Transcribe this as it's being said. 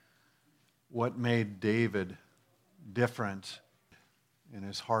what made David different in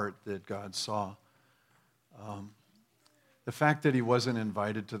his heart that God saw. The fact that he wasn't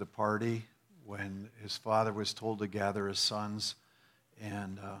invited to the party when his father was told to gather his sons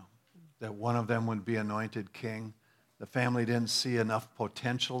and that one of them would be anointed king. The family didn't see enough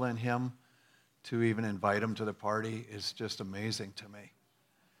potential in him to even invite him to the party is just amazing to me.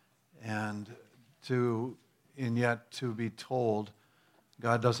 And yet to be told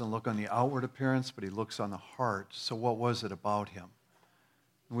God doesn't look on the outward appearance, but he looks on the heart. So what was it about him?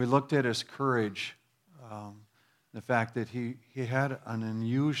 And we looked at his courage, the fact that he had an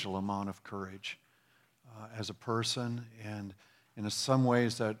unusual amount of courage as a person, and in some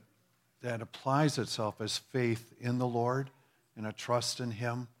ways that applies itself as faith in the Lord and a trust in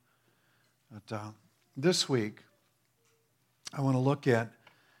him. But this week, I want to look at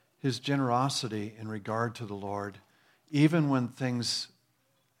his generosity in regard to the Lord, even when things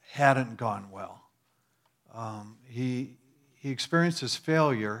hadn't gone well. He experiences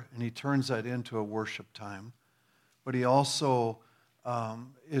failure, and he turns that into a worship time. But he also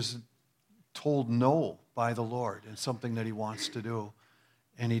is told no by the Lord in something that he wants to do,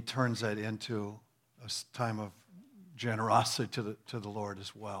 and he turns that into a time of generosity to the Lord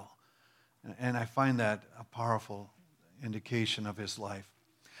as well. And I find that a powerful indication of his life.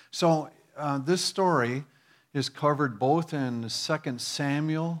 So this story is covered both in 2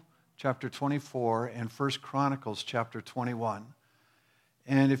 Samuel chapter 24 and 1 Chronicles chapter 21.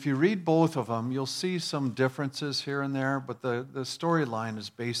 And if you read both of them, you'll see some differences here and there, but the storyline is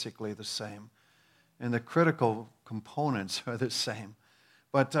basically the same. And the critical components are the same.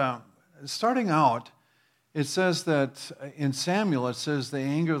 But starting out, it says that in Samuel, it says the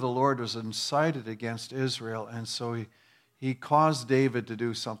anger of the Lord was incited against Israel, and so he caused David to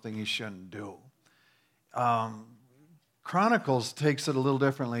do something he shouldn't do. Chronicles takes it a little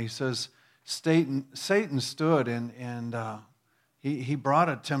differently. He says Satan stood and he brought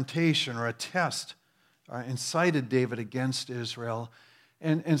a temptation or a test, incited David against Israel.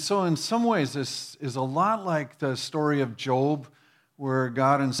 And so in some ways this is a lot like the story of Job, where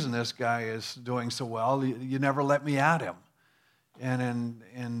God and this guy is doing so well, you never let me at him.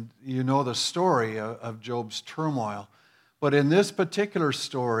 And you know the story of Job's turmoil. But in this particular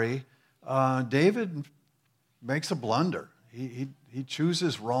story, David makes a blunder. He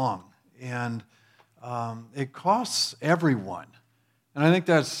chooses wrong. And it costs everyone. And I think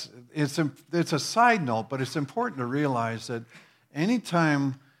it's a side note, but it's important to realize that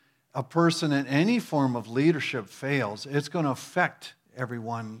anytime a person in any form of leadership fails, it's going to affect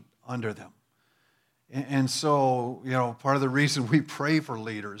everyone under them. And so, part of the reason we pray for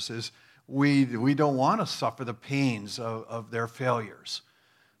leaders is we don't want to suffer the pains of their failures.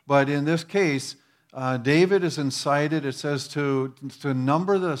 But in this case, David is incited, it says, to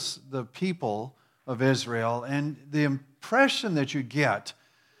number the people of Israel. And the impression that you get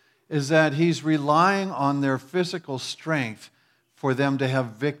is that he's relying on their physical strength for them to have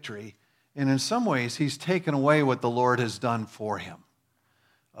victory. And in some ways, he's taken away what the Lord has done for him.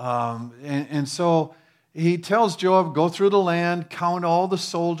 And so he tells Joab, go through the land, count all the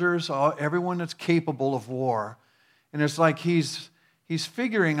soldiers, everyone that's capable of war. And it's like he's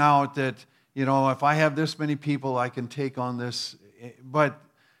figuring out that, if I have this many people, I can take on this. But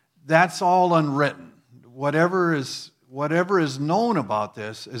that's all unwritten. Whatever is known about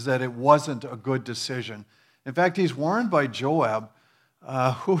this is that it wasn't a good decision. In fact, he's warned by Joab,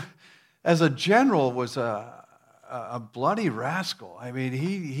 who, as a general, was a bloody rascal. I mean,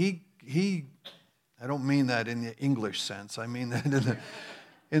 he I don't mean that in the English sense. I mean that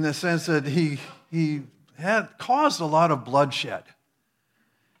in the sense that he had caused a lot of bloodshed.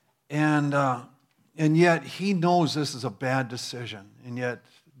 And yet he knows this is a bad decision. And yet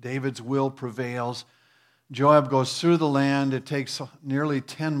David's will prevails. Joab goes through the land. It takes nearly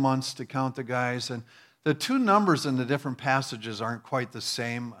 10 months to count the guys. And the two numbers in the different passages aren't quite the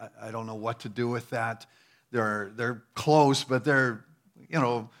same. I don't know what to do with that. They're close, but they're,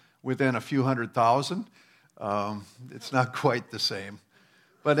 within a few 100,000. It's not quite the same.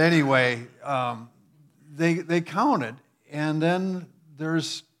 But anyway, they counted, and then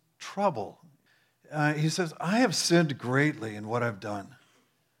there's trouble. He says, I have sinned greatly in what I've done.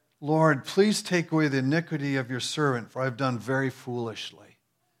 Lord, please take away the iniquity of your servant, for I've done very foolishly.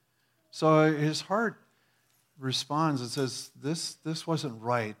 So his heart responds and says, this wasn't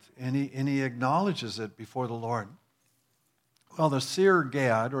right, and he acknowledges it before the Lord. Well, the seer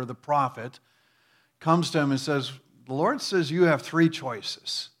Gad, or the prophet, comes to him and says, the Lord says you have three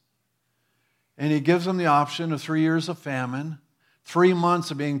choices. And he gives him the option of 3 years of famine, 3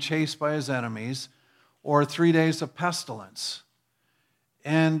 months of being chased by his enemies, or 3 days of pestilence.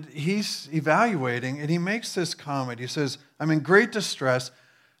 And he's evaluating, and he makes this comment. He says, I'm in great distress.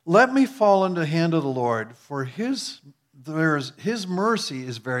 Let me fall into the hand of the Lord, for his mercy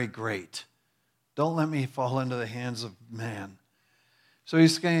is very great. Don't let me fall into the hands of man. So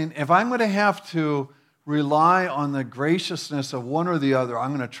he's saying, if I'm going to have to rely on the graciousness of one or the other, I'm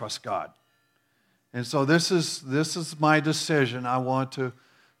going to trust God. And so this is my decision. I want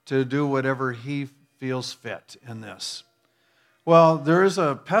to do whatever he feels fit in this. Well, there is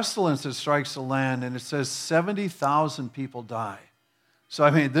a pestilence that strikes the land, and it says 70,000 people die. So,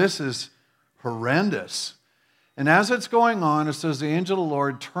 I mean, this is horrendous. And as it's going on, it says the angel of the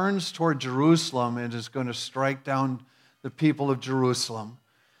Lord turns toward Jerusalem and is going to strike down the people of Jerusalem.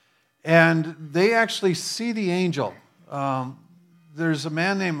 And they actually see the angel. There's a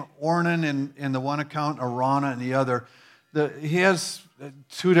man named Ornan in the one account, Arana in the other. He has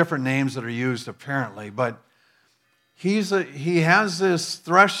two different names that are used apparently, but he has this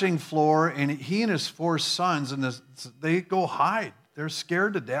threshing floor, and he and his 4 sons, and they go hide. They're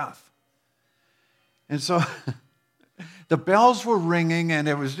scared to death. And so the bells were ringing, and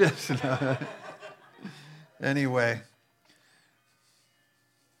it was just... Anyway.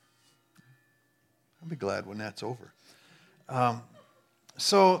 I'll be glad when that's over.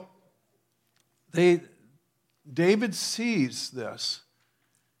 So David sees this,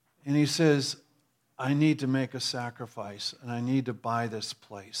 and he says, I need to make a sacrifice, and I need to buy this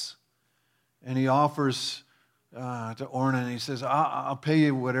place. And he offers to Ornan, and he says, I'll pay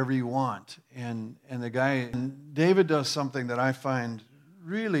you whatever you want. And David does something that I find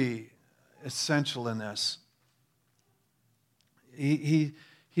really essential in this. He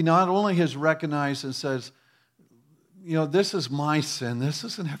not only has recognized and says, this is my sin. This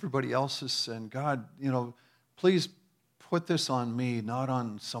isn't everybody else's sin. God, please put this on me, not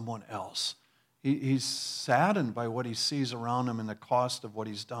on someone else. He's saddened by what he sees around him and the cost of what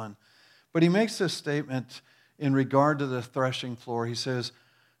he's done. But he makes this statement in regard to the threshing floor. He says,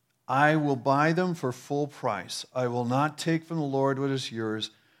 I will buy them for full price. I will not take from the Lord what is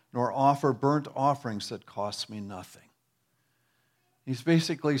yours, nor offer burnt offerings that cost me nothing. He's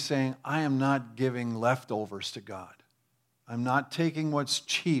basically saying, I am not giving leftovers to God. I'm not taking what's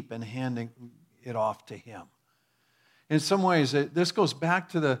cheap and handing it off to him. In some ways, this goes back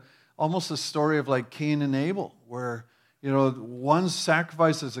to almost the story of like Cain and Abel, where one's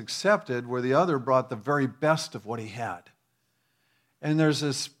sacrifice is accepted, where the other brought the very best of what he had. And there's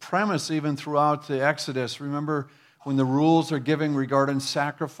this premise even throughout the Exodus. Remember when the rules are given regarding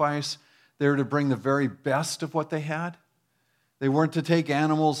sacrifice, they were to bring the very best of what they had. They weren't to take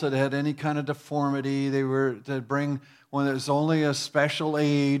animals that had any kind of deformity. They were to bring one that was only a special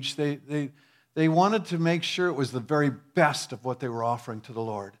age. They wanted to make sure it was the very best of what they were offering to the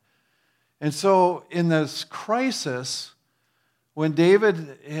Lord. And so in this crisis, when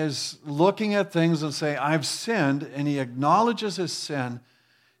David is looking at things and saying, I've sinned, and he acknowledges his sin,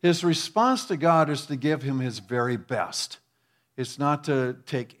 his response to God is to give him his very best. It's not to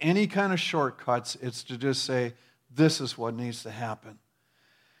take any kind of shortcuts. It's to just say, this is what needs to happen.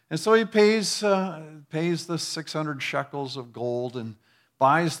 And so he pays the 600 shekels of gold and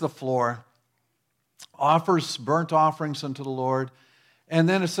buys the floor, offers burnt offerings unto the Lord. And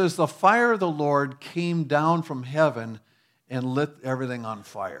then it says, the fire of the Lord came down from heaven and lit everything on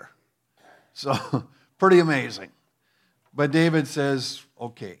fire. So, pretty amazing. But David says,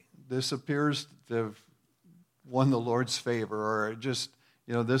 okay, this appears to have won the Lord's favor, or just,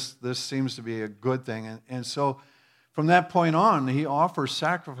 this seems to be a good thing. And so, from that point on, he offers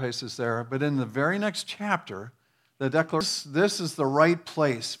sacrifices there. But in the very next chapter, the declaration, this is the right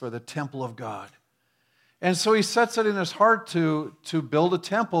place for the temple of God. And so he sets it in his heart to build a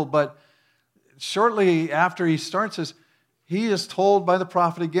temple, but shortly after he starts this, he is told by the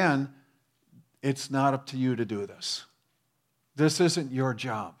prophet again, it's not up to you to do this. This isn't your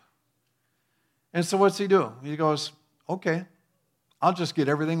job. And so what's he do? He goes, okay, I'll just get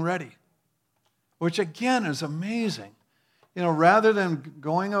everything ready. Which again is amazing. Rather than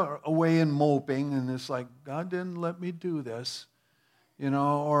going away and moping and it's like, God didn't let me do this,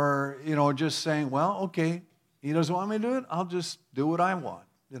 or just saying, well, okay, he doesn't want me to do it, I'll just do what I want.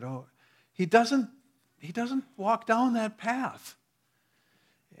 He doesn't walk down that path.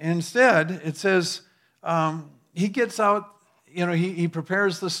 Instead, it says he gets out, he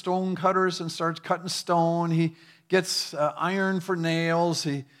prepares the stone cutters and starts cutting stone. He gets iron for nails.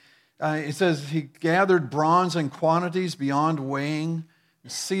 It says he gathered bronze in quantities beyond weighing,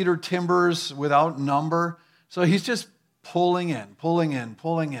 cedar timbers without number. So he's just pulling in,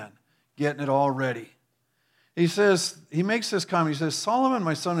 getting it all ready. He makes this comment, he says, Solomon,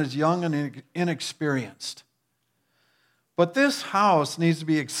 my son, is young and inexperienced. But this house needs to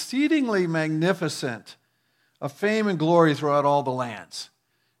be exceedingly magnificent, of fame and glory throughout all the lands.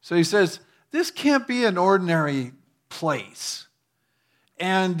 So he says, this can't be an ordinary place.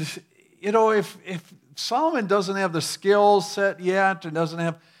 And, if Solomon doesn't have the skill set yet,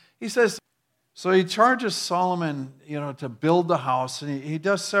 and he says, so he charges Solomon, to build the house, and he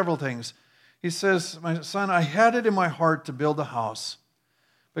does several things. He says, my son, I had it in my heart to build a house.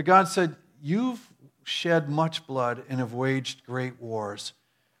 But God said, you've shed much blood and have waged great wars,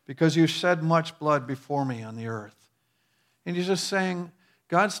 because you shed much blood before me on the earth. And he's just saying,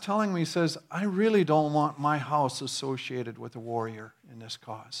 God's telling me, he says, I really don't want my house associated with a warrior in this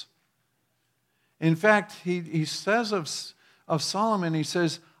cause. In fact, he says of Solomon, he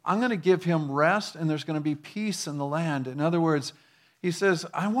says, I'm going to give him rest and there's going to be peace in the land. In other words, he says,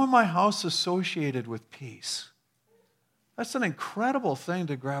 I want my house associated with peace. That's an incredible thing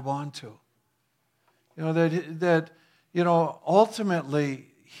to grab onto. Ultimately,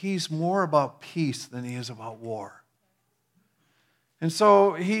 he's more about peace than he is about war. And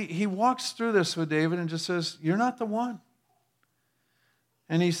so he walks through this with David and just says, you're not the one.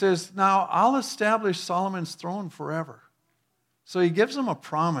 And he says, now I'll establish Solomon's throne forever. So he gives him a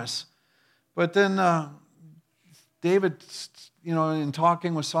promise. But then David, in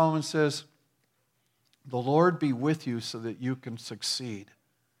talking with Solomon says, the Lord be with you so that you can succeed.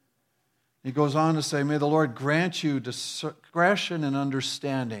 He goes on to say, may the Lord grant you discretion and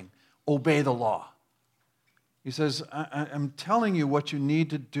understanding. Obey the law. He says, I'm telling you what you need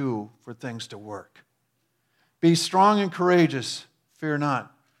to do for things to work. Be strong and courageous. Fear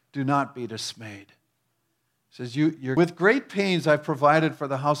not. Do not be dismayed. He says, with great pains I've provided for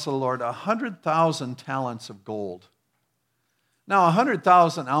the house of the Lord 100,000 talents of gold. Now,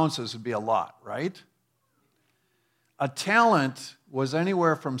 100,000 ounces would be a lot, right? A talent was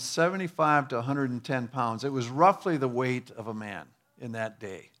anywhere from 75 to 110 pounds. It was roughly the weight of a man in that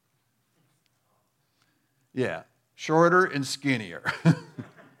day. Yeah, shorter and skinnier.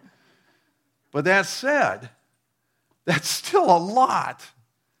 But that said, that's still a lot.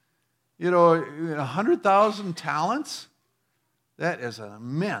 100,000 talents, that is an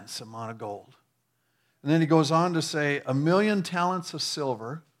immense amount of gold. And then he goes on to say 1,000,000 talents of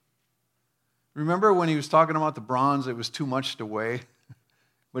silver. Remember when he was talking about the bronze, it was too much to weigh?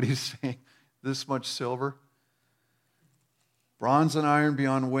 But he's saying this much silver. Bronze and iron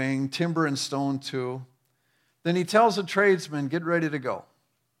beyond weighing, timber and stone too. Then he tells the tradesmen, get ready to go.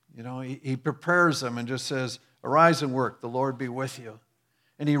 He prepares them and just says, arise and work, the Lord be with you.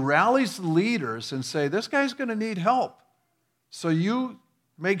 And he rallies the leaders and say, this guy's going to need help. So you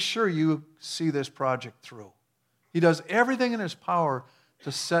make sure you see this project through. He does everything in his power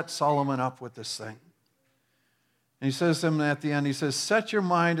to set Solomon up with this thing. And he says to him at the end, he says, set your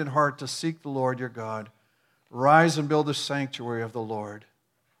mind and heart to seek the Lord your God. Rise and build the sanctuary of the Lord,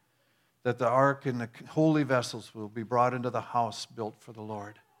 that the ark and the holy vessels will be brought into the house built for the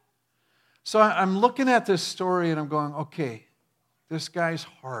Lord. So I'm looking at this story and I'm going, okay, this guy's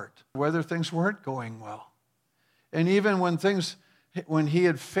heart, whether things weren't going well. And even when he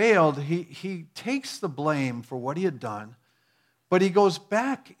had failed, he takes the blame for what he had done, but he goes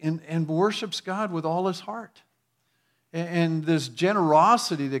back and worships God with all his heart. And this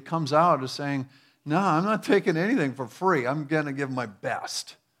generosity that comes out is saying, no, I'm not taking anything for free. I'm going to give my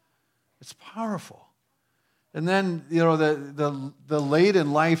best. It's powerful. And then, the late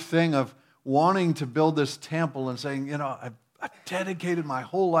in life thing of wanting to build this temple and saying, I've dedicated my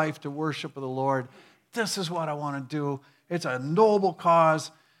whole life to worship of the Lord. This is what I want to do. It's a noble cause.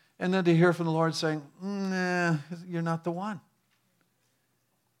 And then to hear from the Lord saying, nah, you're not the one.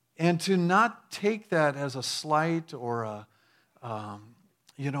 And to not take that as a slight or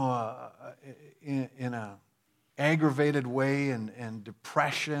in an aggravated way and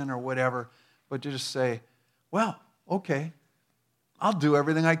depression or whatever, but to just say, well, okay, I'll do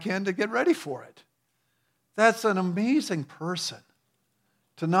everything I can to get ready for it. That's an amazing person.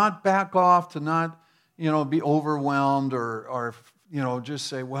 To not back off, to not, be overwhelmed or just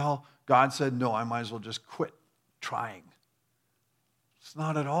say, well, God said no, I might as well just quit trying. It's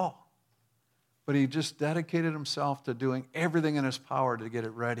not at all. But he just dedicated himself to doing everything in his power to get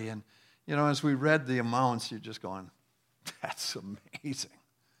it ready. And, as we read the amounts, you're just going, that's amazing.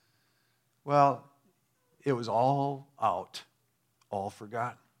 Well, it was all out, all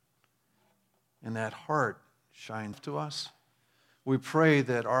forgotten. And that heart shines to us. We pray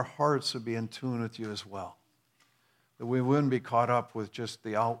that our hearts would be in tune with you as well. That we wouldn't be caught up with just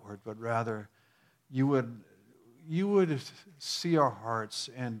the outward, but rather you would see our hearts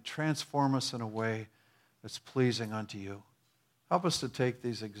and transform us in a way that's pleasing unto you. Help us to take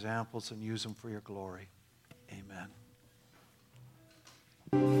these examples and use them for your glory. Amen.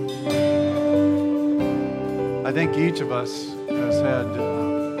 I think each of us has had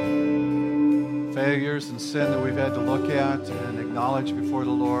failures and sin that we've had to look at and acknowledge before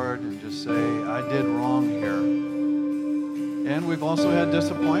the Lord and just say, I did wrong here. And we've also had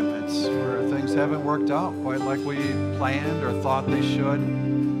disappointments where things haven't worked out quite like we planned or thought they should.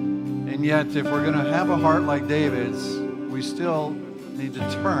 And yet, if we're going to have a heart like David's, we still need to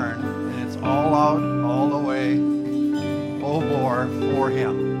turn, and it's all out, all the way, full bore for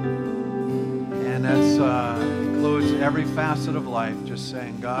Him. And that includes every facet of life, just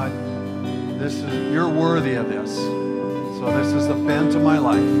saying, God, you're worthy of this. So this is the bent of my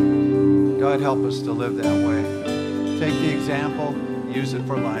life. God, help us to live that way. Take the example, use it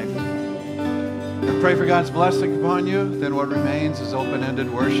for life. And pray for God's blessing upon you. Then what remains is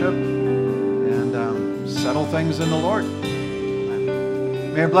open-ended worship and settle things in the Lord.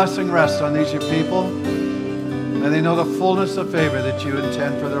 May your blessing rest on these your people. May they know the fullness of favor that you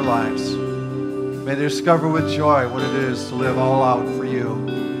intend for their lives. May they discover with joy what it is to live all out for you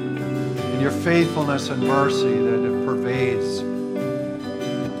and your faithfulness and mercy that it pervades.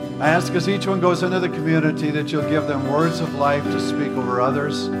 I ask as each one goes into the community that you'll give them words of life to speak over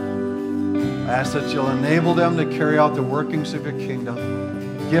others. I ask that you'll enable them to carry out the workings of your kingdom.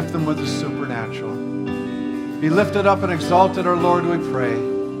 Gift them with the supernatural. Be lifted up and exalted, our Lord, we pray.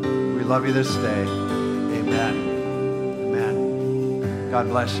 We love you this day. Amen. Amen. God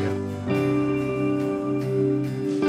bless you.